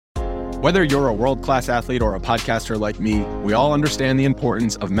Whether you're a world-class athlete or a podcaster like me, we all understand the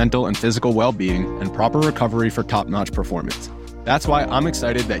importance of mental and physical well-being and proper recovery for top-notch performance. That's why I'm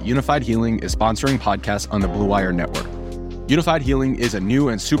excited that Unified Healing is sponsoring podcasts on the Blue Wire Network. Unified Healing is a new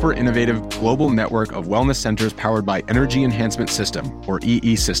and super innovative global network of wellness centers powered by Energy Enhancement System, or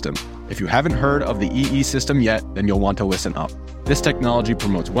EE System. If you haven't heard of the EE System yet, then you'll want to listen up. This technology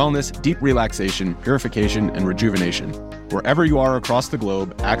promotes wellness, deep relaxation, purification, and rejuvenation. Wherever you are across the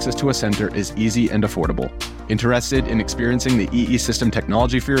globe, access to a center is easy and affordable. Interested in experiencing the EE System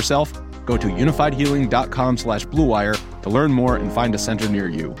technology for yourself? Go to unifiedhealing.com/bluewire to learn more and find a center near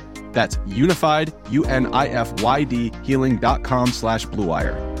you. That's unified, UNIFYD,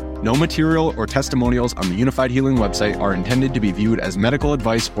 healing.com/bluewire. No material or testimonials on the Unified Healing website are intended to be viewed as medical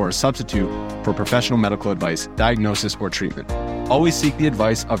advice or a substitute for professional medical advice, diagnosis, or treatment. Always seek the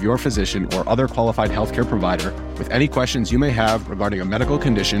advice of your physician or other qualified healthcare provider with any questions you may have regarding a medical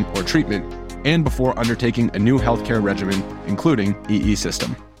condition or treatment and before undertaking a new healthcare regimen, including EE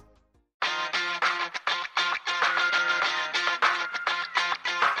System.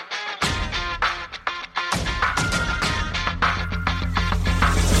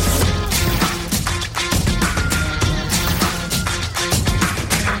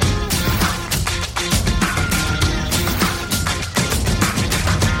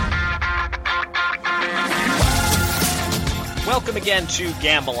 Welcome again to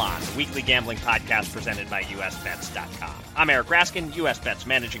Gamble On, the weekly gambling podcast presented by USBets.com. I'm Eric Raskin, USBets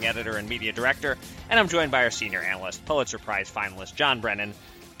managing editor and media director, and I'm joined by our senior analyst, Pulitzer Prize finalist John Brennan.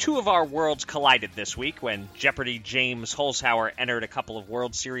 Two of our worlds collided this week when Jeopardy James Holzhauer entered a couple of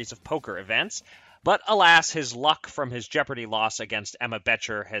World Series of Poker events. But alas, his luck from his Jeopardy loss against Emma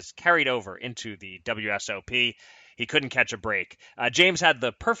Boettcher has carried over into the WSOP. He couldn't catch a break. James had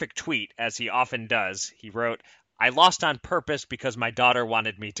the perfect tweet, as he often does. He wrote, "I lost on purpose because my daughter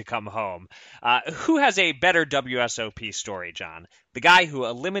wanted me to come home." Who has a better WSOP story, John? The guy who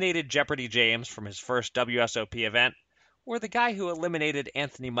eliminated Jeopardy James from his first WSOP event, or the guy who eliminated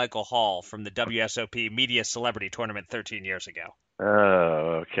Anthony Michael Hall from the WSOP Media Celebrity Tournament 13 years ago?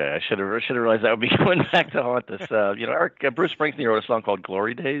 Oh, okay. I should have realized that would be going back to haunt this. Eric, Bruce Springsteen wrote a song called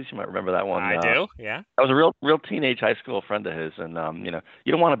 "Glory Days." You might remember that one. I do, yeah. I was a real teenage high school friend of his, and you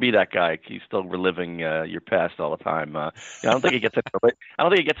don't want to be that guy. He's still reliving your past all the time. I don't think he gets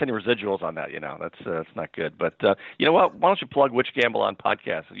any residuals on that. That's not good. But you know what? Why don't you plug which Gamble On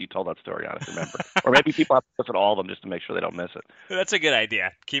podcast that you told that story on? If you remember, or maybe people have to listen to all of them just to make sure they don't miss it. That's a good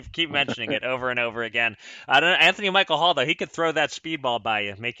idea. Keep mentioning it over and over again. I don't know, Anthony Michael Hall, though, he could throw that speedball by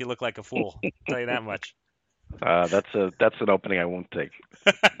you, make you look like a fool. I'll tell you that much. That's an opening I won't take.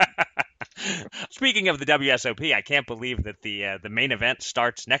 Speaking of the WSOP, I can't believe that the main event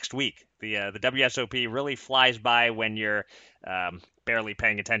starts next week. The WSOP really flies by when you're barely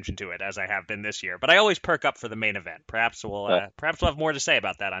paying attention to it, as I have been this year. But I always perk up for the main event. Perhaps we'll have more to say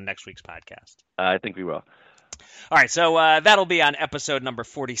about that on next week's podcast. I think we will. All right, so that'll be on episode number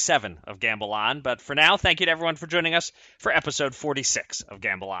 47 of Gamble On. But for now, thank you to everyone for joining us for episode 46 of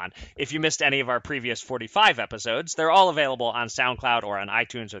Gamble On. If you missed any of our previous 45 episodes, they're all available on SoundCloud or on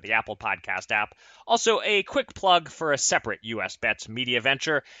iTunes or the Apple Podcast app. Also, a quick plug for a separate US Bets media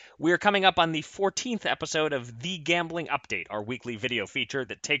venture. We're coming up on the 14th episode of The Gambling Update, our weekly video feature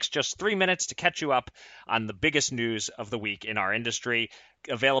that takes just 3 minutes to catch you up on the biggest news of the week in our industry.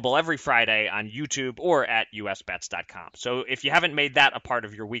 Available every Friday on YouTube or at usbets.com. So if you haven't made that a part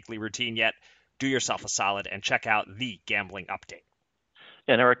of your weekly routine yet, do yourself a solid and check out The Gambling Update.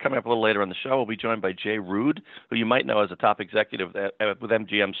 And Eric, coming up a little later on the show, we'll be joined by Jay Rude, who you might know as a top executive with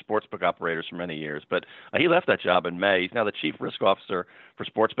MGM Sportsbook Operators for many years. But he left that job in May. He's now the Chief Risk Officer for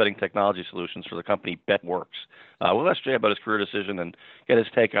Sports Betting Technology Solutions for the company BetWorks. We'll ask Jay about his career decision and get his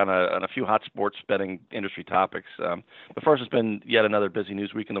take on a few hot sports betting industry topics. But first, it's been yet another busy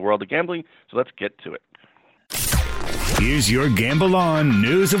news week in the world of gambling, so let's get to it. Here's your Gamble On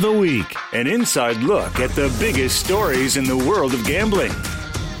News of the Week, an inside look at the biggest stories in the world of gambling.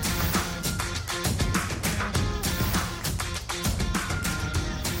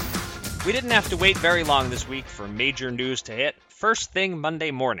 We didn't have to wait very long this week for major news to hit. First thing Monday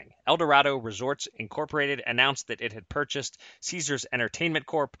morning, Eldorado Resorts Incorporated announced that it had purchased Caesars Entertainment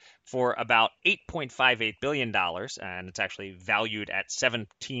Corp. For about $8.58 billion, and it's actually valued at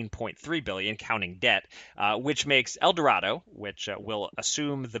 $17.3 billion, counting debt, which makes Eldorado, which will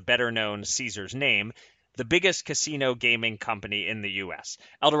assume the better-known Caesars name, the biggest casino gaming company in the U.S.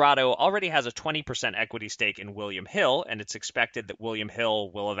 Eldorado already has a 20% equity stake in William Hill, and it's expected that William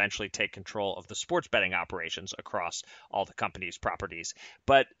Hill will eventually take control of the sports betting operations across all the company's properties.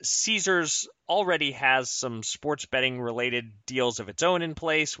 But Caesars already has some sports betting related deals of its own in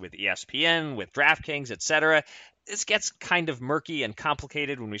place with ESPN, with DraftKings, etc. This gets kind of murky and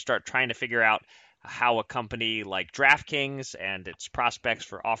complicated when we start trying to figure out how a company like DraftKings and its prospects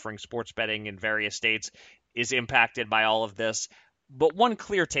for offering sports betting in various states is impacted by all of this. But one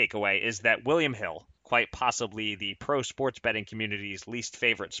clear takeaway is that William Hill, quite possibly the pro sports betting community's least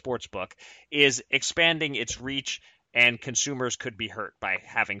favorite sports book, is expanding its reach, and consumers could be hurt by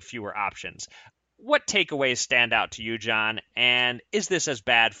having fewer options. What takeaways stand out to you, John? And is this as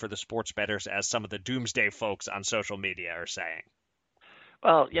bad for the sports bettors as some of the doomsday folks on social media are saying?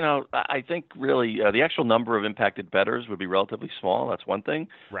 Well, I think really the actual number of impacted bettors would be relatively small. That's one thing.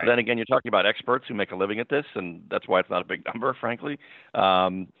 Right. But then again, you're talking about experts who make a living at this, and that's why it's not a big number, frankly.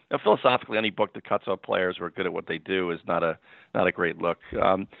 Philosophically, any book that cuts off players who are good at what they do is not a great look.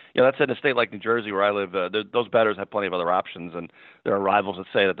 That said, in a state like New Jersey, where I live, those bettors have plenty of other options, and there are rivals that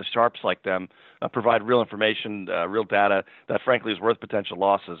say that the sharps like them provide real information, real data that, frankly, is worth potential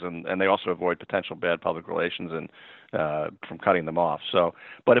losses, and they also avoid potential bad public relations and from cutting them off. So,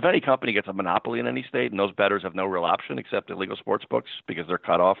 but if any company gets a monopoly in any state and those bettors have no real option except illegal sports books because they're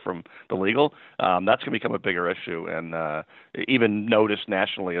cut off from the legal, that's going to become a bigger issue and even noticed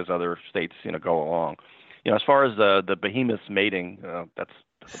nationally as other states, go along. As far as the behemoths mating, that's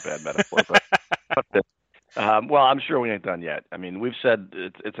a bad metaphor, but well, I'm sure we ain't done yet. I mean, we've said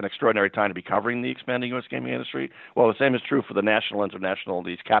it's an extraordinary time to be covering the expanding U.S. gaming industry. Well, the same is true for the national, international,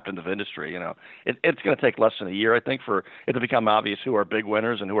 these captains of industry. It's going to take less than a year, I think, for it to become obvious who are big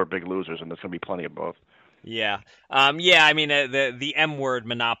winners and who are big losers, and there's going to be plenty of both. Yeah. I mean, the M word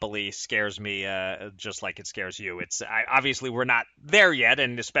monopoly scares me just like it scares you. Obviously we're not there yet,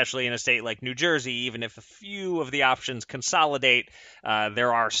 and especially in a state like New Jersey, even if a few of the options consolidate,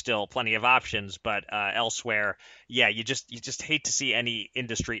 there are still plenty of options. But elsewhere, you just hate to see any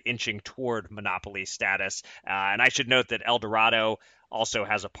industry inching toward monopoly status. And I should note that Eldorado also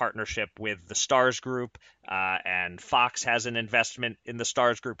has a partnership with the Stars Group, and Fox has an investment in the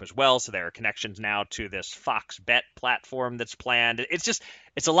Stars Group as well. So there are connections now to this Fox Bet platform that's planned.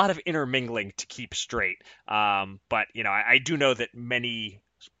 It's a lot of intermingling to keep straight. But I do know that many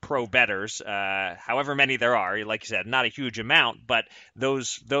pro bettors, however many there are, like you said, not a huge amount, but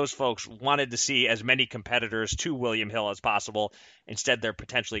those folks wanted to see as many competitors to William Hill as possible. Instead, they're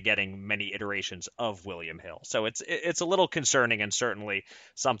potentially getting many iterations of William Hill. So it's a little concerning and certainly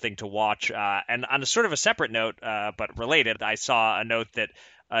something to watch. And on a sort of a separate note, but related, I saw a note that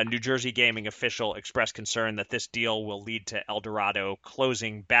a New Jersey gaming official expressed concern that this deal will lead to Eldorado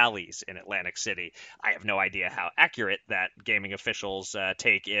closing Bally's in Atlantic City. I have no idea how accurate that gaming official's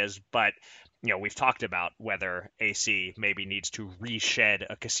take is, but we've talked about whether AC maybe needs to reshed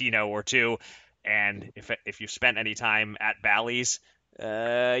a casino or two, and if you've spent any time at Bally's,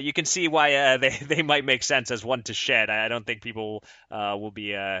 you can see why they might make sense as one to shed. I don't think people will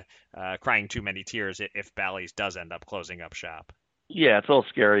be crying too many tears if Bally's does end up closing up shop. Yeah, it's a little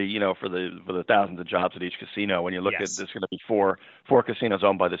scary, for the thousands of jobs at each casino. When you look at there's going to be four casinos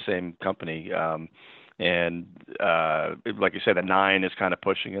owned by the same company, and like you said, the 9 is kind of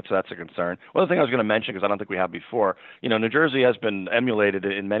pushing it, so that's a concern. One other thing I was going to mention, because I don't think we have before, New Jersey has been emulated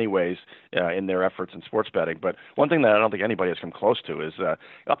in many ways in their efforts in sports betting. But one thing that I don't think anybody has come close to is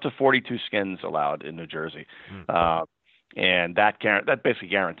up to 42 skins allowed in New Jersey. And that basically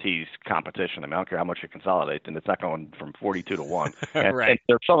guarantees competition. I mean, I don't care how much you consolidate, and it's not going from 42 to 1. And, right. And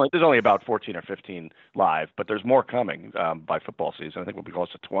there's only about 14 or 15 live, but there's more coming by football season. I think we'll be close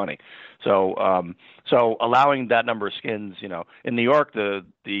to 20. So allowing that number of skins, in New York,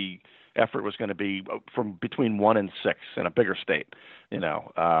 the effort was going to be from between 1 and 6 in a bigger state.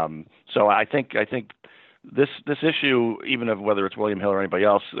 So I think this issue, even of whether it's William Hill or anybody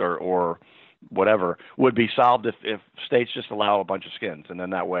else or whatever, would be solved if states just allow a bunch of skins, and then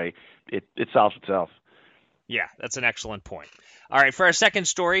that way it solves itself. Yeah, that's an excellent point. All right, for our second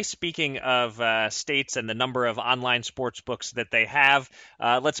story, speaking of states and the number of online sports books that they have,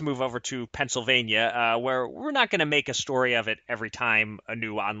 let's move over to Pennsylvania, where we're not going to make a story of it every time a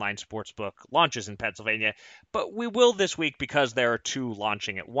new online sports book launches in Pennsylvania, but we will this week because there are 2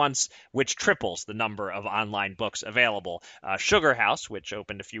 launching at once, which triples the number of online books available. Sugar House, which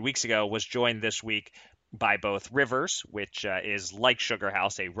opened a few weeks ago, was joined this week by both Rivers, which is like Sugar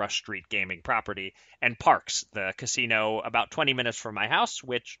House, a Rush Street gaming property, and Parx, the casino about 20 minutes from my house,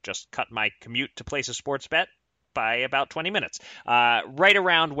 which just cut my commute to place a sports bet by about 20 minutes. Right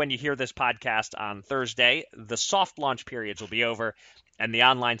around when you hear this podcast on Thursday, the soft launch periods will be over, and the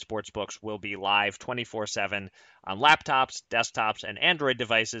online sports books will be live 24/7 on laptops, desktops, and Android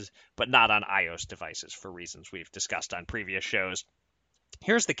devices, but not on iOS devices for reasons we've discussed on previous shows.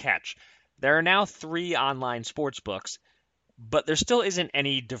 Here's the catch. There are now 3 online sports books, but there still isn't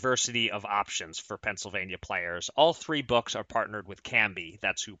any diversity of options for Pennsylvania players. All 3 books are partnered with Kambi.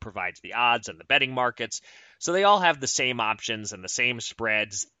 That's who provides the odds and the betting markets. So they all have the same options and the same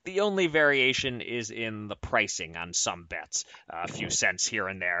spreads. The only variation is in the pricing on some bets, a few cents here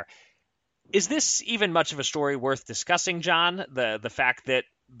and there. Is this even much of a story worth discussing, John? The fact that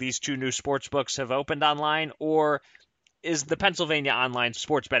these 2 new sports books have opened online, or is the Pennsylvania online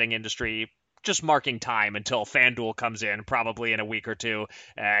sports betting industry just marking time until FanDuel comes in, probably in a week or two,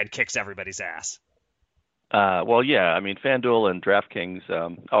 and kicks everybody's ass? Well, yeah. I mean, FanDuel and DraftKings.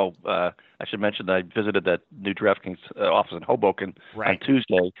 I should mention that I visited that new DraftKings office in Hoboken on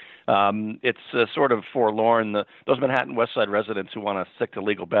Tuesday. It's sort of forlorn. Those Manhattan West Side residents who want to stick to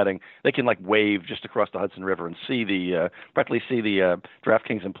legal betting, they can wave just across the Hudson River and practically see the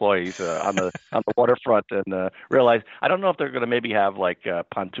DraftKings employees on the waterfront and realize. I don't know if they're going to maybe have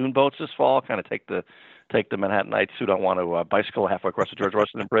pontoon boats this fall, kind of take the Manhattanites who don't want to bicycle halfway across the George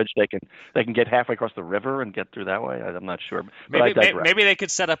Washington Bridge. They can get halfway across the river and get through that way. I'm not sure. Maybe they could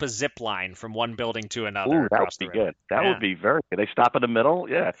set up a zip line from one building to another. Ooh, that would be good. That would be very good. They stop in the middle,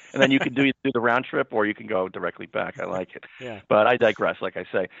 yeah, and then you can do the round trip, or you can go directly back. I like it. Yeah. But I digress. Like I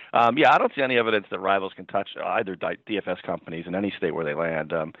say, I don't see any evidence that rivals can touch either DFS companies in any state where they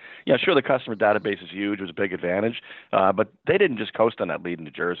land. Sure, the customer database is huge. It was a big advantage, but they didn't just coast on that lead in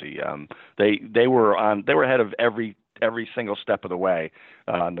New Jersey. They were ahead of every single step of the way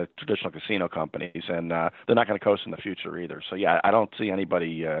on the traditional casino companies, and they're not going to coast in the future either. So, yeah, I don't see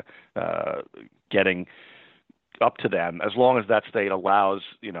anybody getting up to them as long as that state allows,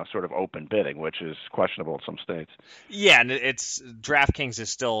 sort of open bidding, which is questionable in some states. Yeah, and DraftKings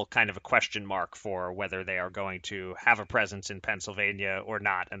is still kind of a question mark for whether they are going to have a presence in Pennsylvania or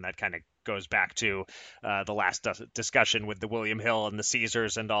not, and that kind of goes back to the last discussion with the William Hill and the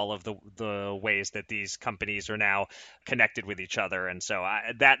Caesars and all of the ways that these companies are now connected with each other. And so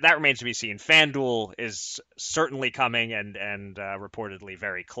that remains to be seen. FanDuel is certainly coming and reportedly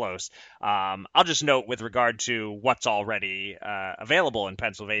very close. I'll just note with regard to what's already available in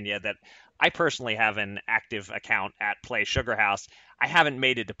Pennsylvania that I personally have an active account at Play Sugar House. I haven't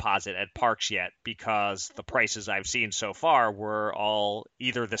made a deposit at Parx yet because the prices I've seen so far were all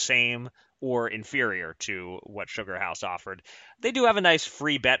either the same or inferior to what Sugar House offered. They do have a nice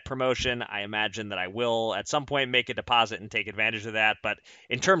free bet promotion. I imagine that I will at some point make a deposit and take advantage of that. But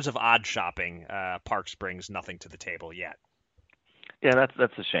in terms of odd shopping, Parx brings nothing to the table yet. Yeah,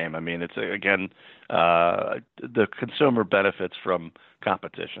 that's a shame. I mean, it's again the consumer benefits from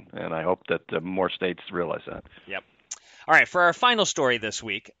competition, and I hope that more states realize that. Yep. All right, for our final story this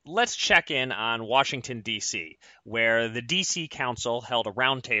week, let's check in on Washington, D.C., where the D.C. Council held a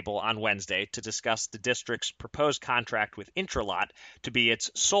roundtable on Wednesday to discuss the district's proposed contract with Intralot to be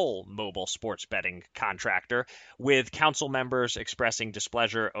its sole mobile sports betting contractor, with council members expressing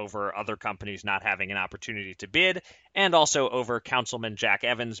displeasure over other companies not having an opportunity to bid, and also over Councilman Jack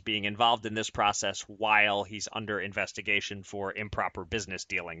Evans being involved in this process while he's under investigation for improper business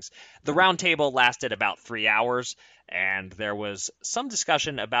dealings. The roundtable lasted about 3 hours, and there was some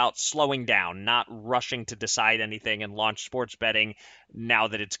discussion about slowing down, not rushing to decide anything and launch sports betting now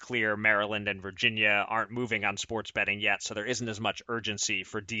that it's clear Maryland and Virginia aren't moving on sports betting yet, so there isn't as much urgency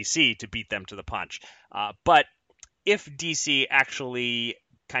for D.C. to beat them to the punch. But if D.C. actually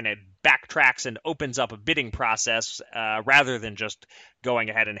kind of backtracks and opens up a bidding process rather than just going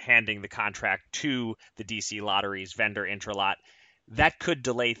ahead and handing the contract to the D.C. Lottery's vendor Intralot, that could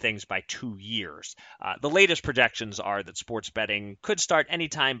delay things by 2 years. The latest projections are that sports betting could start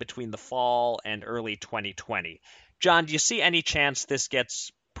anytime between the fall and early 2020. John, do you see any chance this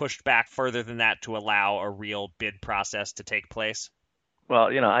gets pushed back further than that to allow a real bid process to take place? Well,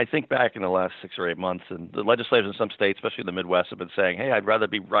 I think back in the last 6 or 8 months, and the legislators in some states, especially in the Midwest, have been saying, hey, I'd rather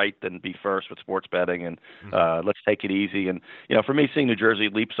be right than be first with sports betting, and let's take it easy. And, for me, seeing New Jersey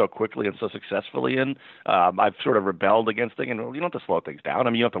leap so quickly and so successfully I've sort of rebelled against it. And you don't have to slow things down. I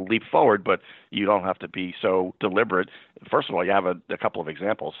mean, you don't have to leap forward, but you don't have to be so deliberate. First of all, you have a couple of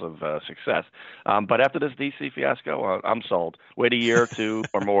examples of success. But after this D.C. fiasco, I'm sold. Wait a year or two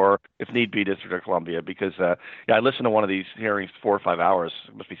or more, if need be, District of Columbia, because I listened to one of these hearings 4 or 5 hours.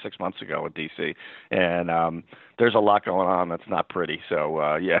 It must be 6 months ago in D.C. And there's a lot going on that's not pretty.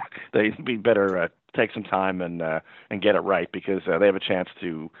 So, they'd be better take some time and get it right, because they have a chance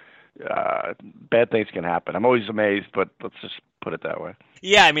to bad things can happen. I'm always amazed, but let's just put it that way.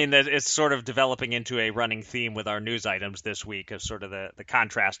 Yeah, I mean, it's sort of developing into a running theme with our news items this week of sort of the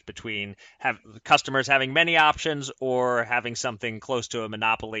contrast between customers having many options or having something close to a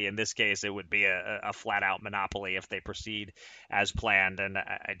monopoly. In this case, it would be a flat-out monopoly if they proceed as planned, and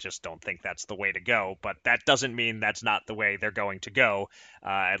I just don't think that's the way to go. But that doesn't mean that's not the way they're going to go,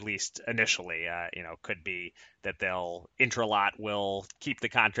 at least initially. Could be that Intralot will keep the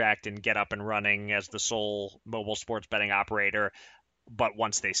contract and get up and running as the sole mobile sports betting operator. But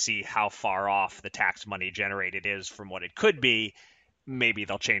once they see how far off the tax money generated is from what it could be, maybe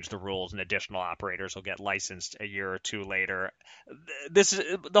they'll change the rules and additional operators will get licensed a year or two later.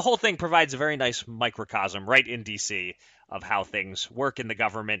 The whole thing provides a very nice microcosm right in D.C. of how things work in the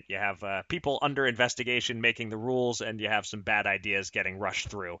government. You have people under investigation making the rules, and you have some bad ideas getting rushed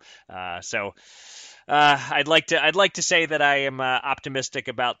through. So I'd like to say that I am optimistic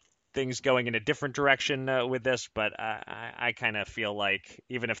about things going in a different direction with this, but I kind of feel like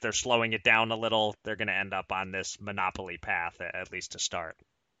even if they're slowing it down a little, they're going to end up on this monopoly path, at least to start.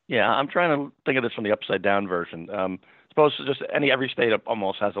 Yeah, I'm trying to think of this from the upside down version. Suppose just every state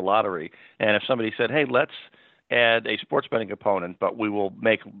almost has a lottery, and if somebody said, hey, let's add a sports betting component, but we will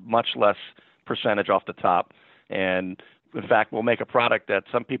make much less percentage off the top, and in fact, we'll make a product that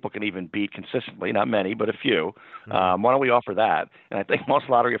some people can even beat consistently, not many, but a few. Why don't we offer that? And I think most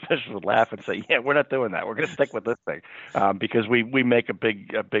lottery officials would laugh and say, yeah, we're not doing that. We're going to stick with this thing because we make a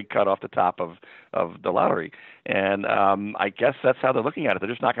big cut off the top of the lottery. And I guess that's how they're looking at it. They're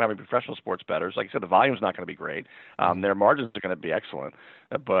just not going to have any professional sports bettors. Like I said, the volume's not going to be great. Their margins are going to be excellent.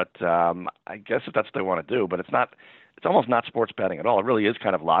 But I guess if that's what they want to do, but it's not. It's almost not sports betting at all. It really is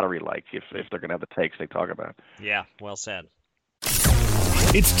kind of lottery-like if they're going to have the takes they talk about. Yeah, well said.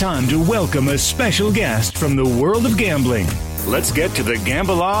 It's time to welcome a special guest from the world of gambling. Let's get to the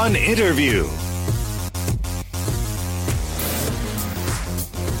Gamble On interview.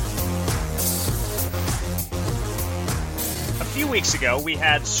 A few weeks ago, we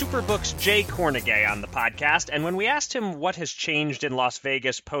had Superbook's Jay Kornegay on the podcast, and when we asked him what has changed in Las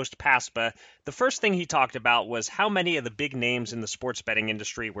Vegas post-PASPA, the first thing he talked about was how many of the big names in the sports betting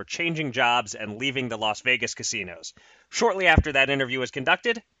industry were changing jobs and leaving the Las Vegas casinos. Shortly after that interview was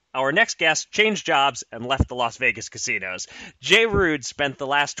conducted, our next guest changed jobs and left the Las Vegas casinos. Jay Rood spent the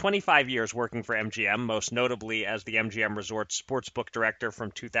last 25 years working for MGM, most notably as the MGM Resorts Sportsbook Director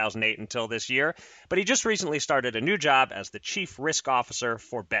from 2008 until this year, but he just recently started a new job as the Chief Risk Officer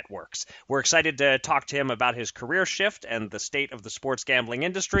for BetWorks. We're excited to talk to him about his career shift and the state of the sports gambling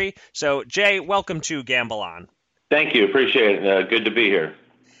industry. So, Jay, welcome to Gamble On. Thank you. Appreciate it. Good to be here.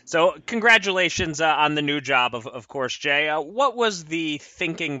 So congratulations on the new job, of course, Jay. What was the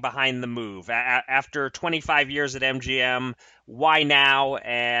thinking behind the move? After 25 years at MGM, why now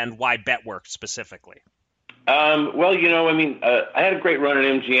and why BetWorks specifically? Well, I had a great run at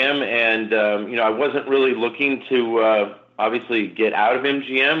MGM, and, I wasn't really looking to obviously get out of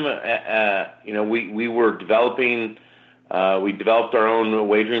MGM. We were developing, we developed our own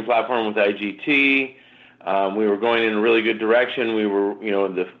wagering platform with IGT. We were going in a really good direction. We were,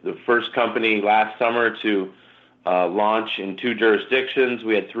 the first company last summer to launch in 2 jurisdictions.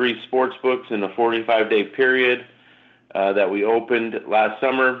 We had 3 sports books in a 45-day period that we opened last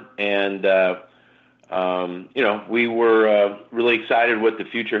summer. And, we were really excited what the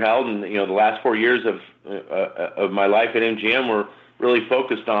future held. And, the last 4 years of my life at MGM were really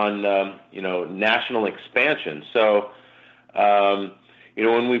focused on, national expansion. So,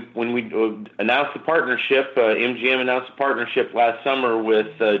 when we announced the partnership, MGM announced a partnership last summer with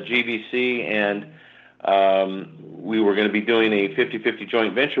GVC, and we were going to be doing a 50-50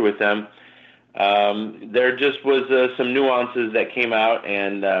 joint venture with them. There just was some nuances that came out,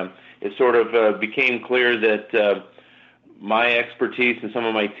 and it sort of became clear that my expertise and some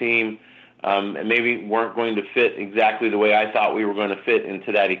of my team maybe weren't going to fit exactly the way I thought we were going to fit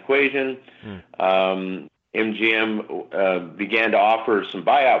into that equation. MGM began to offer some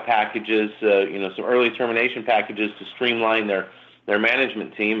buyout packages, some early termination packages to streamline their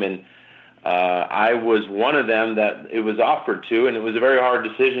management team, and I was one of them that it was offered to, and it was a very hard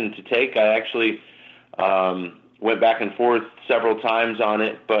decision to take. I actually went back and forth several times on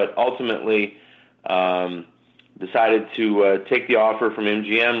it, but ultimately decided to take the offer from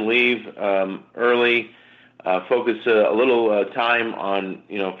MGM, leave early, focus a little time on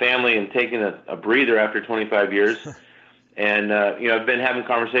family and taking a breather after 25 years. And I've been having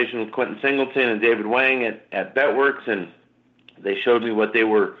conversations with Quentin Singleton and David Wang at BetWorks, and they showed me what they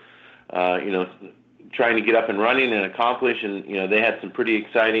were trying to get up and running and accomplish. And they had some pretty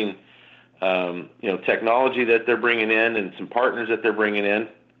exciting technology that they're bringing in and some partners that they're bringing in.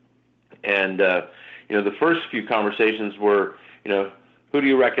 And the first few conversations were, who do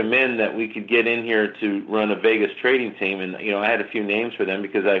you recommend that we could get in here to run a Vegas trading team? And I had a few names for them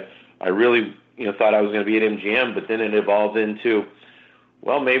because I really thought I was going to be at MGM, but then it evolved into,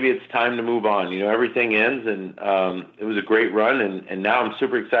 well, maybe it's time to move on. Everything ends, and it was a great run, and now I'm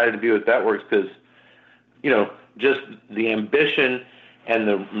super excited to be with BetWorks because, just the ambition and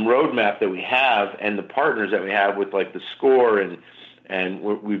the roadmap that we have and the partners that we have with like the Score, and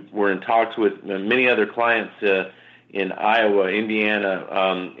we're in talks with many other clients in Iowa, Indiana,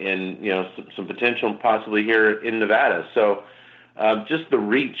 and some potential possibly here in Nevada. So just the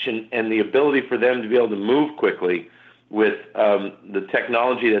reach and the ability for them to be able to move quickly with the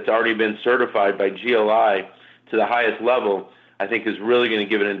technology that's already been certified by GLI to the highest level, I think is really going to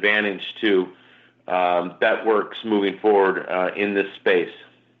give an advantage to BetWorks moving forward in this space.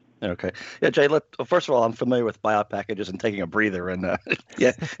 Okay. Yeah, Jay, first of all, I'm familiar with buyout packages and taking a breather, and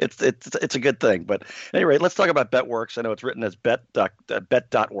yeah, it's a good thing. But anyway, let's talk about BetWorks. I know it's written as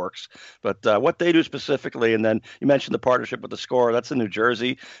bet.works, but what they do specifically, and then you mentioned the partnership with the Score. That's in New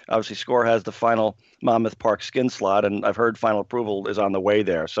Jersey. Obviously, Score has the final Monmouth Park skin slot, and I've heard final approval is on the way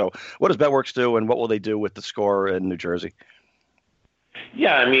there. So what does BetWorks do, and what will they do with the Score in New Jersey?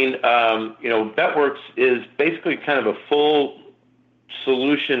 Yeah, I mean, BetWorks is basically kind of a full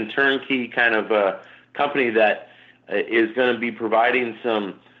solution turnkey kind of a company that is going to be providing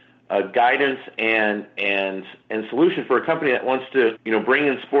some guidance and solution for a company that wants to bring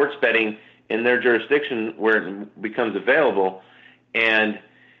in sports betting in their jurisdiction where it becomes available, and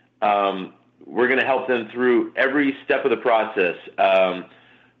we're going to help them through every step of the process.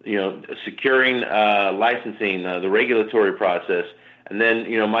 Securing licensing, the regulatory process, and then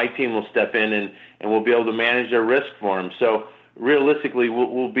my team will step in and we'll be able to manage their risk for them. So realistically,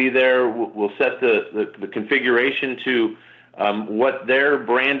 we'll be there. We'll set the configuration to what their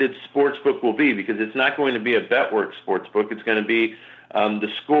branded sportsbook will be, because it's not going to be a BetWorks sportsbook. It's going to be the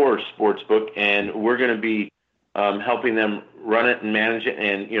Score sportsbook, and we're going to be helping them run it and manage it,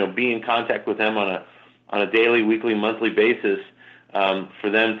 and be in contact with them on a daily, weekly, monthly basis for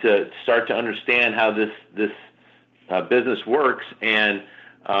them to start to understand how this business works. And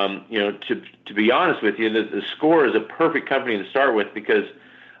to be honest with you, the Score is a perfect company to start with because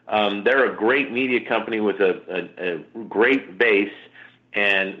they're a great media company with a great base,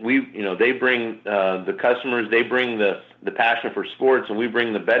 and they bring the customers, they bring the passion for sports, and we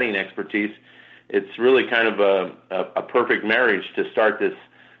bring the betting expertise. It's really kind of a perfect marriage to start this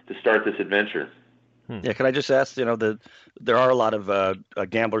adventure. Yeah, can I just ask, there are a lot of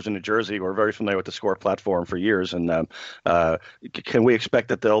gamblers in New Jersey who are very familiar with the Score platform for years, and can we expect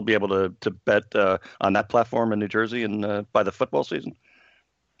that they'll be able to bet on that platform in New Jersey and by the football season?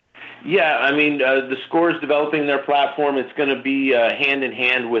 Yeah, I mean, the Score is developing their platform. It's going to be hand in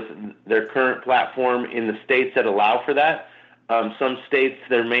hand with their current platform in the states that allow for that. Some states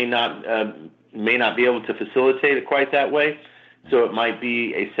there may not be able to facilitate it quite that way. So it might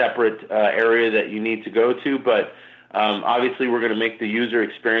be a separate area that you need to go to, but obviously we're going to make the user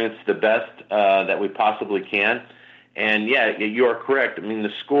experience the best that we possibly can. And yeah, you are correct. I mean, the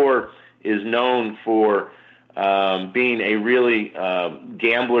Score is known for being a really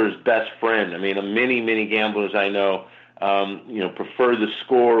gambler's best friend. I mean, many gamblers I know, prefer the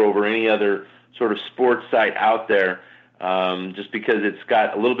Score over any other sort of sports site out there, just because it's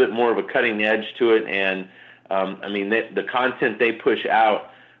got a little bit more of a cutting edge to it, and the content they push out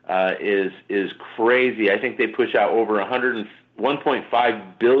is crazy. I think they push out over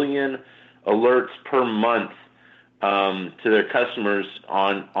 1.5 billion alerts per month to their customers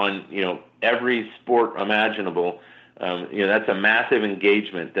on every sport imaginable. That's a massive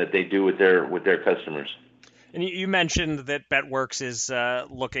engagement that they do with their customers. And you mentioned that BetWorks is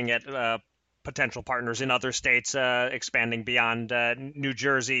looking at potential partners in other states, expanding beyond New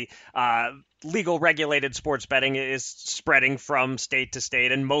Jersey. Legal regulated sports betting is spreading from state to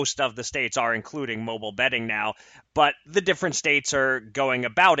state, and most of the states are including mobile betting now, but the different states are going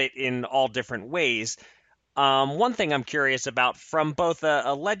about it in all different ways. One thing I'm curious about from both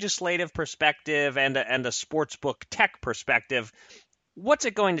a legislative perspective and a sportsbook tech perspective, what's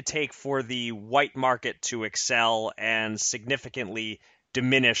it going to take for the white market to excel and significantly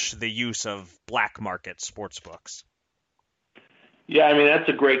diminish the use of black market sportsbooks? Yeah, I mean, that's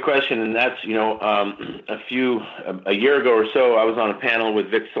a great question, and that's, a year ago or so, I was on a panel with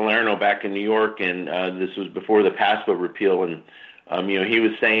Vic Salerno back in New York, and this was before the PASPA repeal, and, he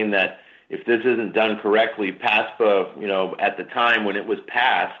was saying that if this isn't done correctly, PASPA, at the time when it was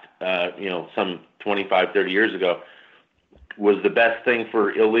passed, some 25, 30 years ago, was the best thing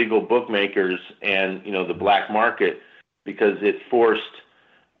for illegal bookmakers and, the black market, because it forced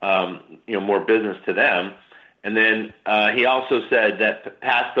more business to them. And then he also said that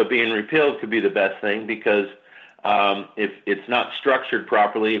PASPA being repealed could be the best thing because if it's not structured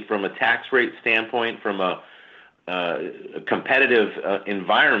properly from a tax rate standpoint, from a competitive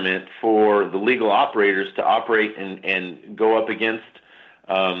environment for the legal operators to operate and go up against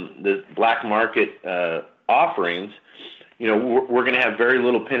the black market offerings, we're going to have very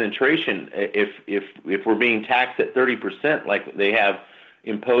little penetration if we're being taxed at 30% like they have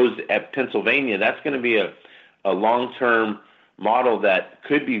imposed at Pennsylvania. That's going to be a long-term model that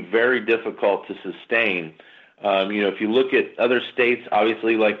could be very difficult to sustain. If you look at other states,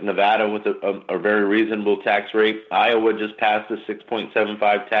 obviously like Nevada with a very reasonable tax rate, Iowa just passed a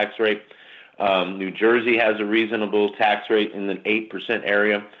 6.75 tax rate. New Jersey has a reasonable tax rate in the 8%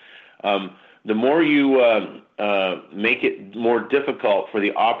 area. The more you make it more difficult for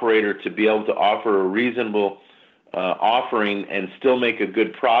the operator to be able to offer a reasonable offering and still make a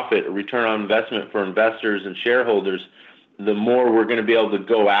good profit, a return on investment for investors and shareholders, the more we're going to be able to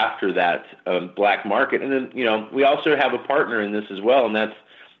go after that black market. And then, we also have a partner in this as well, and that's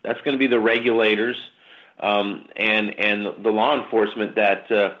going to be the regulators and the law enforcement that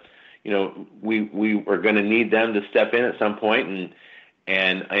we are going to need them to step in at some point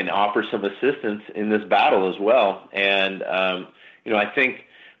and offer some assistance in this battle as well. And I think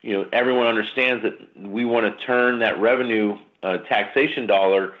everyone understands that we want to turn that revenue taxation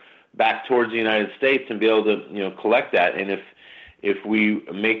dollar back towards the United States and be able to collect that. And if we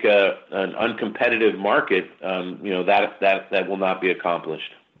make an uncompetitive market, that will not be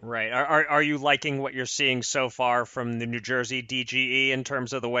accomplished. Right. Are you liking what you're seeing so far from the New Jersey DGE in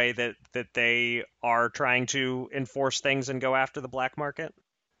terms of the way that they are trying to enforce things and go after the black market?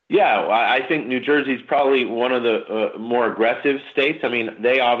 Yeah, I think New Jersey is probably one of the more aggressive states. I mean,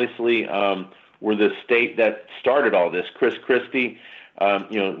 they obviously were the state that started all this. Chris Christie,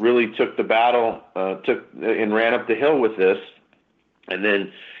 really took the battle, and ran up the hill with this. And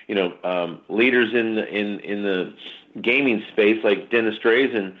then, leaders in the gaming space like Dennis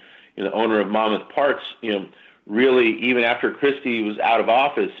Drazen, the owner of Monmouth Parks, really, even after Christie was out of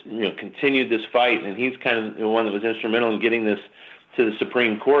office, continued this fight. And he's kind of the one that was instrumental in getting this to the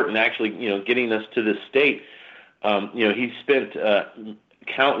Supreme Court and actually, getting us to this state. He spent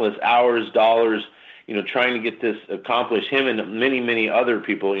countless hours, dollars, trying to get this accomplished. Him and many, many other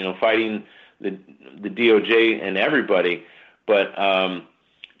people, fighting the DOJ and everybody. But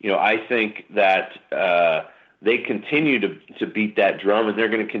I think that they continue to beat that drum, and they're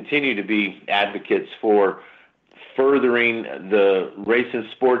going to continue to be advocates for furthering the race and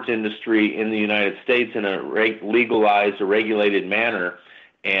sports industry in the United States in a legalized or regulated manner.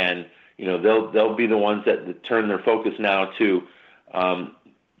 And they'll be the ones that turn their focus now to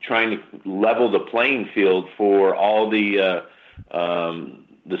trying to level the playing field for all the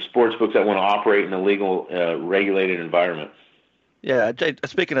sports books that want to operate in a legal, regulated environment. Yeah, Jay,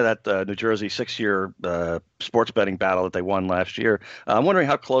 speaking of that New Jersey 6-year sports betting battle that they won last year, I'm wondering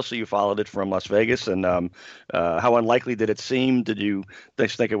how closely you followed it from Las Vegas, and how unlikely did it seem? Did you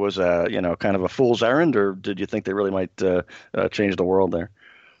think it was kind of a fool's errand, or did you think they really might change the world there?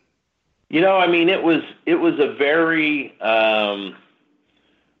 It was a very on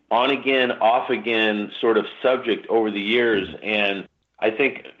again, off again sort of subject over the years, and I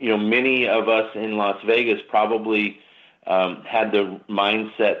think many of us in Las Vegas probably had the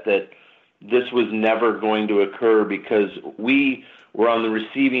mindset that this was never going to occur because we were on the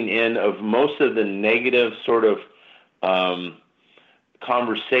receiving end of most of the negative sort of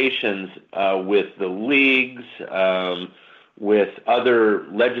conversations with the leagues, with other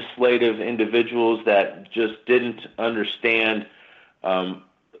legislative individuals that just didn't understand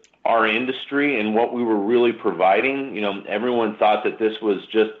our industry and what we were really providing. Everyone thought that this was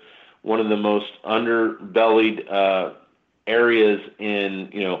just one of the most underbellied areas in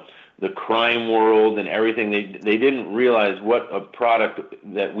the crime world and everything. They didn't realize what a product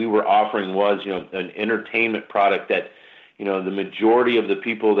that we were offering was, an entertainment product that the majority of the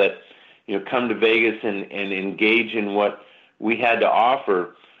people that come to Vegas and engage in what we had to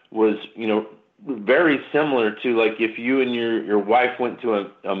offer was very similar to like if you and your wife went to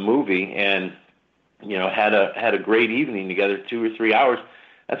a movie and had a great evening together, 2 or 3 hours.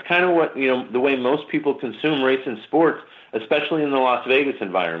 That's kind of what the way most people consume race and sports, especially in the Las Vegas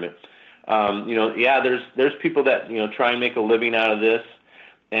environment. There's people that try and make a living out of this,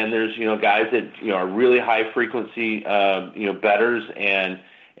 and there's guys that are really high frequency bettors and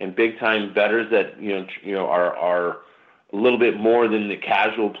big time bettors that are a little bit more than the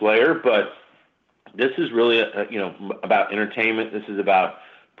casual player. But this is really about entertainment. This is about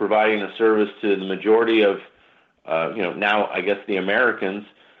providing a service to the majority of now I guess the Americans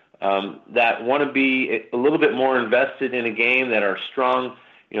that want to be a little bit more invested in a game, that are strong.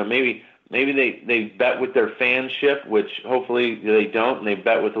 Maybe they bet with their fanship, which hopefully they don't, and they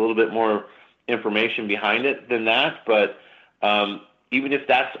bet with a little bit more information behind it than that. But even if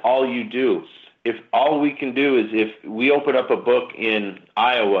that's all you do, if all we can do is if we open up a book in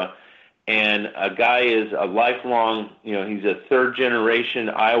Iowa and a guy is a lifelong, he's a third-generation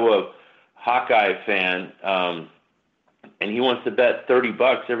Iowa Hawkeye fan, and he wants to bet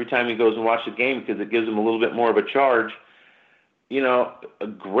 $30 every time he goes and watches a game because it gives him a little bit more of a charge,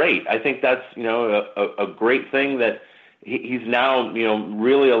 great. I think that's, a great thing that he's now,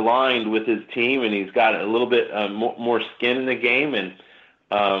 really aligned with his team, and he's got a little bit more skin in the game. And,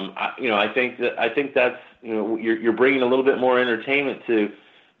 I think that's, you're bringing a little bit more entertainment to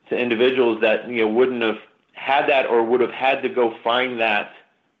individuals that, wouldn't have had that or would have had to go find that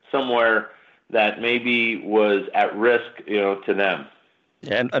somewhere that maybe was at risk, to them.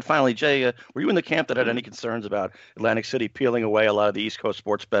 Yeah, and finally, Jay, were you in the camp that had any concerns about Atlantic City peeling away a lot of the East Coast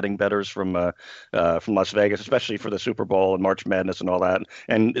sports betting bettors from Las Vegas, especially for the Super Bowl and March Madness and all that?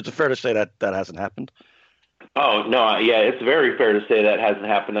 And it's fair to say that hasn't happened? Oh, no, yeah, it's very fair to say that hasn't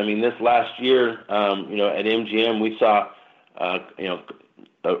happened. I mean, this last year, at MGM, we saw,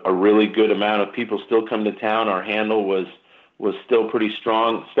 a really good amount of people still come to town. Our handle was still pretty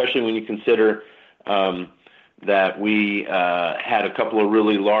strong, especially when you consider that we had a couple of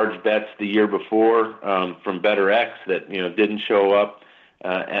really large bets the year before from BetterX that didn't show up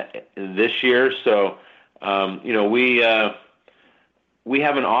this year. So we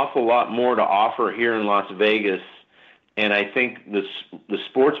have an awful lot more to offer here in Las Vegas, and I think the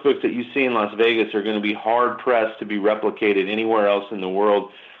sports books that you see in Las Vegas are going to be hard pressed to be replicated anywhere else in the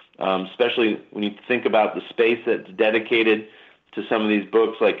world. Especially when you think about the space that's dedicated to some of these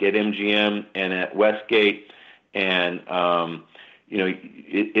books, like at MGM and at Westgate, and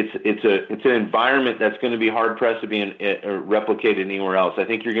it's an environment that's going to be hard pressed to be replicated anywhere else. I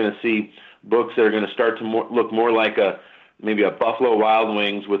think you're going to see books that are going to start to look more like maybe a Buffalo Wild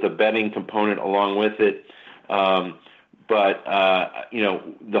Wings with a betting component along with it. But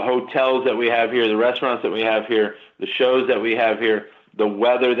the hotels that we have here, the restaurants that we have here, the shows that we have here, the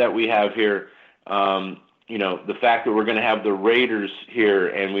weather that we have here, the fact that we're going to have the Raiders here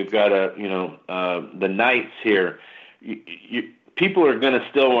and we've got the Knights here, people are going to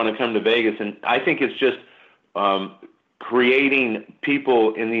still want to come to Vegas. And I think it's just creating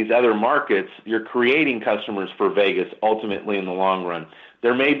people in these other markets. You're creating customers for Vegas ultimately in the long run.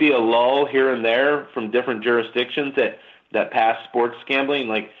 There may be a lull here and there from different jurisdictions that pass sports gambling,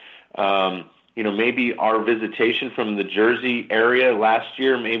 like maybe our visitation from the Jersey area last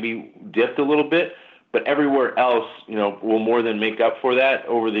year maybe dipped a little bit, but everywhere else, will more than make up for that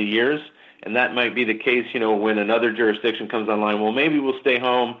over the years. And that might be the case, when another jurisdiction comes online. Well, maybe we'll stay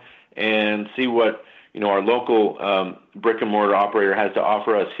home and see what, our local brick and mortar operator has to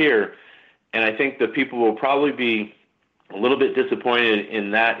offer us here. And I think that people will probably be a little bit disappointed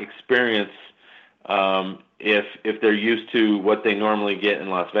in that experience if they're used to what they normally get in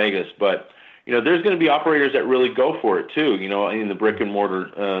Las Vegas. But there's going to be operators that really go for it too, in the brick and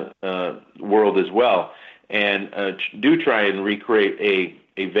mortar world as well, and do try and recreate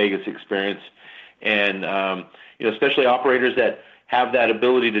a Vegas experience. And especially operators that have that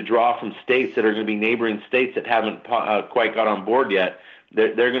ability to draw from states that are going to be neighboring states that haven't quite got on board yet.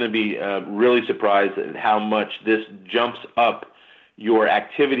 They're going to be really surprised at how much this jumps up your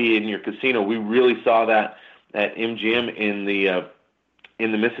activity in your casino. We really saw that at MGM in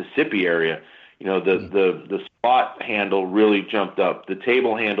the Mississippi area. The spot handle really jumped up. The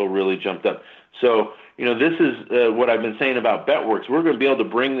table handle really jumped up. So, this is what I've been saying about BetWorks. We're going to be able to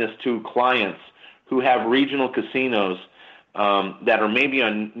bring this to clients who have regional casinos that are maybe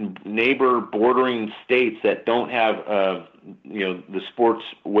on neighbor bordering states that don't have, the sports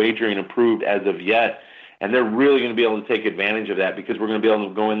wagering approved as of yet. And they're really going to be able to take advantage of that because we're going to be able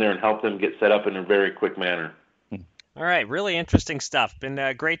to go in there and help them get set up in a very quick manner. All right, really interesting stuff. Been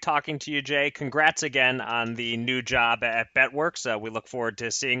great talking to you, Jay. Congrats again on the new job at BetWorks. We look forward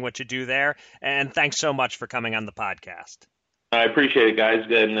to seeing what you do there. And thanks so much for coming on the podcast. I appreciate it, guys.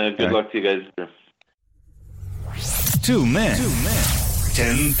 And good luck to you guys. Two men.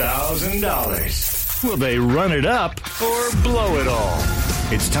 $10,000. Will they run it up or blow it all?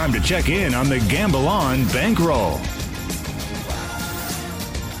 It's time to check in on the Gamble On Bankroll.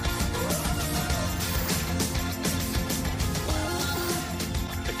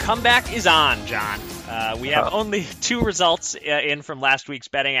 Comeback is on, John. We have only 2 results in from last week's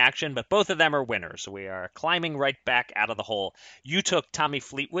betting action, but both of them are winners. So we are climbing right back out of the hole. You took Tommy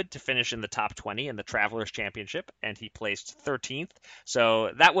Fleetwood to finish in the top 20 in the Travelers Championship, and he placed 13th.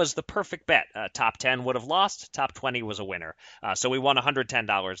 So that was the perfect bet. Top 10 would have lost. Top 20 was a winner. So we won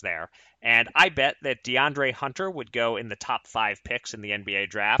 $110 there. And I bet that DeAndre Hunter would go in the top 5 picks in the NBA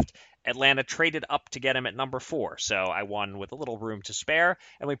draft. Atlanta traded up to get him at number 4, so I won with a little room to spare,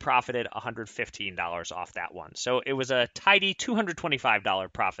 and we profited $115 off that one. So it was a tidy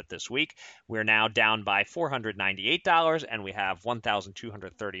 $225 profit this week. We're now down by $498, and we have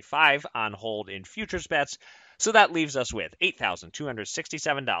 $1,235 on hold in futures bets. So that leaves us with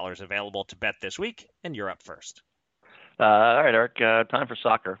 $8,267 available to bet this week, and you're up first. All right, Eric, time for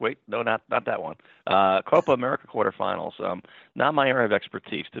soccer. Wait, no, not that one. Copa America quarterfinals. Not my area of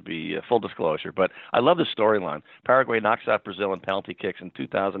expertise, to be full disclosure, but I love the storyline. Paraguay knocks out Brazil in penalty kicks in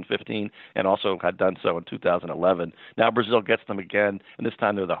 2015 and also had done so in 2011. Now Brazil gets them again, and this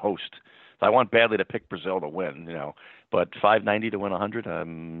time they're the host. So I want badly to pick Brazil to win, but 590 to win 100,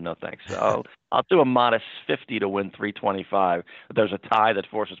 no thanks. So I'll do a modest 50 to win 325. There's a tie that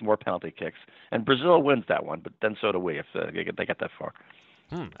forces more penalty kicks, and Brazil wins that one, but then so do we if they get that far.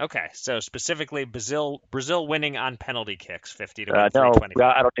 Okay, so specifically Brazil winning on penalty kicks, 50 to 320. No,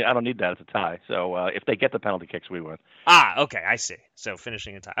 I don't need that. It's a tie. So if they get the penalty kicks, we win. Okay, I see. So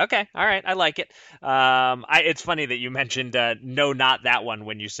finishing a tie. Okay, all right, I like it. It's funny that you mentioned no, not that one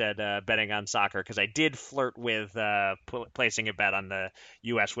when you said betting on soccer, because I did flirt with placing a bet on the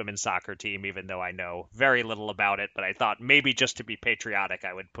U.S. women's soccer team, even though I know very little about it. But I thought maybe just to be patriotic,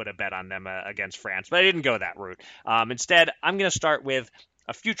 I would put a bet on them against France. But I didn't go that route. Instead, I'm going to start with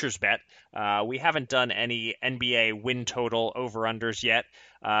a futures bet. We haven't done any NBA win total over-unders yet,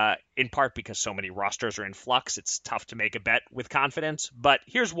 in part because so many rosters are in flux. It's tough to make a bet with confidence, but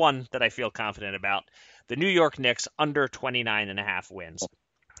here's one that I feel confident about. The New York Knicks under 29.5 wins.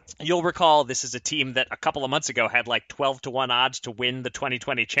 You'll recall this is a team that a couple of months ago had like 12-1 odds to win the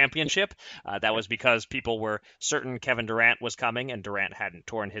 2020 championship. That was because people were certain Kevin Durant was coming, and Durant hadn't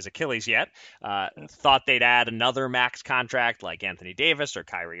torn his Achilles yet. Thought they'd add another max contract like Anthony Davis or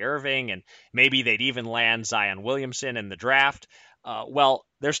Kyrie Irving, and maybe they'd even land Zion Williamson in the draft. Well,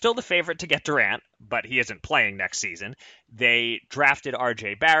 they're still the favorite to get Durant, but he isn't playing next season. They drafted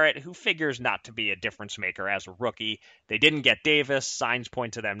R.J. Barrett, who figures not to be a difference maker as a rookie. They didn't get Davis. Signs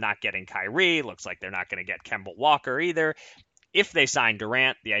point to them not getting Kyrie. Looks like they're not going to get Kemba Walker either. If they sign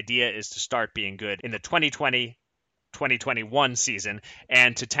Durant, the idea is to start being good in the 2020-2021 season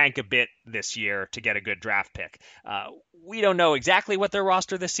and to tank a bit this year to get a good draft pick. We don't know exactly what their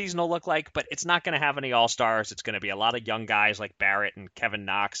roster this season will look like, but it's not going to have any all-stars. It's going to be a lot of young guys like Barrett and Kevin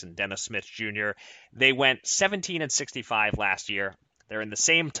Knox and Dennis Smith Jr. They went 17-65 last year. They're in the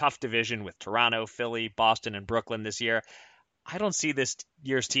same tough division with Toronto, Philly, Boston, and Brooklyn this year. I don't see this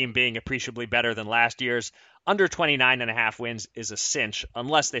year's team being appreciably better than last year's. Under 29.5 wins is a cinch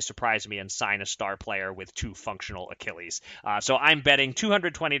unless they surprise me and sign a star player with 2 functional Achilles. So I'm betting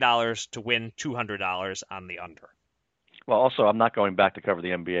 $220 to win $200 on the under. Well, also, I'm not going back to cover the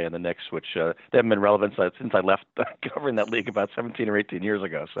NBA and the Knicks, which they haven't been relevant since I left covering that league about 17 or 18 years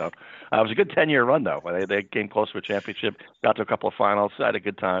ago. So it was a good 10-year run, though. They came close to a championship, got to a couple of finals, had a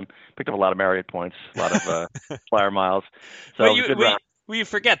good time, picked up a lot of Marriott points, a lot of flyer miles. So it was a good run. You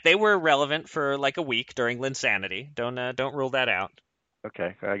forget they were relevant for like a week during Linsanity. Don't rule that out.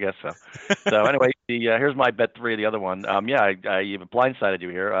 Okay, I guess so. So anyway, here's my bet 3, the other one. I even blindsided you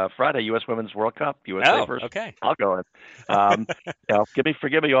here. Friday, U.S. Women's World Cup. USA first. Okay. I'll go in.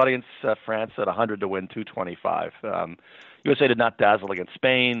 Forgive me, audience. France at 100 to win 225. USA did not dazzle against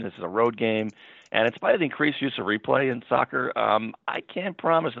Spain. This is a road game. And in spite of the increased use of replay in soccer, I can't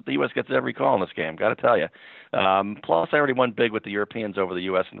promise that the U.S. gets every call in this game, got to tell you. Plus, I already won big with the Europeans over the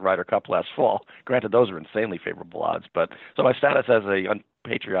U.S. in the Ryder Cup last fall. Granted, those are insanely favorable odds. So my status as a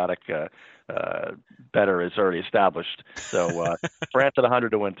unpatriotic bettor is already established. So France at 100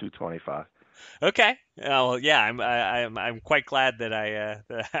 to win 225. Okay. Well, yeah, I'm quite glad that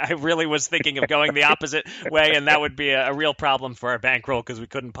I really was thinking of going the opposite way, and that would be a real problem for our bankroll because we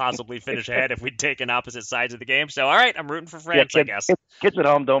couldn't possibly finish ahead if we'd taken opposite sides of the game. So, all right, I'm rooting for France, I guess. Kids at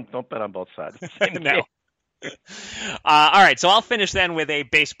home, don't bet on both sides. No. All right, so I'll finish then with a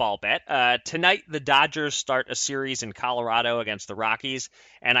baseball bet. Tonight, the Dodgers start a series in Colorado against the Rockies,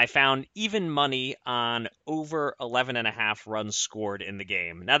 and I found even money on over 11.5 runs scored in the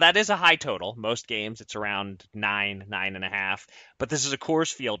game. Now, that is a high total. Most games, it's around 9.5, but this is a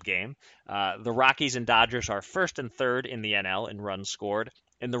Coors Field game. The Rockies and Dodgers are first and third in the NL in runs scored.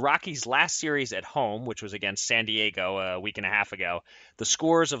 In the Rockies' last series at home, which was against San Diego a week and a half ago, the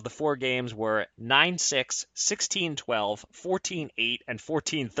scores of the 4 games were 9-6, 16-12, 14-8, and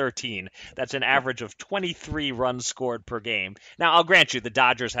 14-13. That's an average of 23 runs scored per game. Now, I'll grant you, the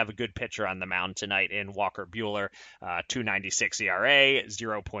Dodgers have a good pitcher on the mound tonight in Walker Buehler, 2.96 ERA,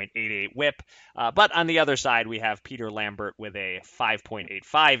 0.88 WHIP. But on the other side, we have Peter Lambert with a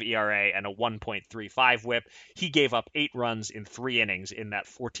 5.85 ERA and a 1.35 WHIP. He gave up 8 runs in 3 innings in that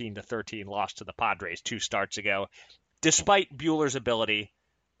 14-13 loss to the Padres 2 starts ago. Despite Buehler's ability,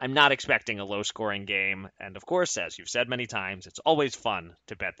 I'm not expecting a low-scoring game. And of course, as you've said many times, it's always fun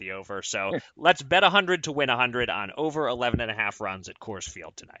to bet the over. So let's bet 100 to win 100 on over 11.5 runs at Coors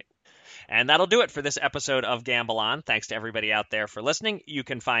Field tonight. And that'll do it for this episode of Gamble On. Thanks to everybody out there for listening. You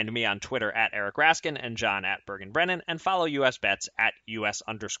can find me on Twitter at Eric Raskin and John at Bergen Brennan, and follow US Bets at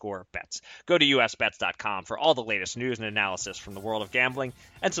US_bets. Go to usbets.com for all the latest news and analysis from the world of gambling,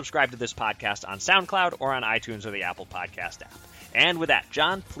 and subscribe to this podcast on SoundCloud or on iTunes or the Apple Podcast app. And with that,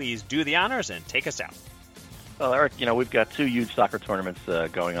 John, please do the honors and take us out. Well, Eric, we've got 2 huge soccer tournaments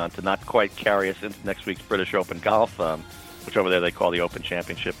going on to not quite carry us into next week's British Open golf, which over there they call the Open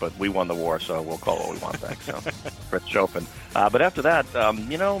Championship, but we won the war, so we'll call it what we want back. So, British Open. But after that,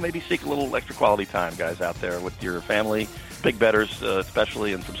 maybe seek a little extra quality time, guys, out there with your family, big bettors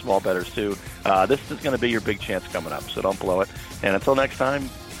especially, and some small bettors too. This is going to be your big chance coming up, so don't blow it. And until next time,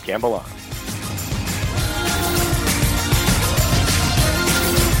 gamble on.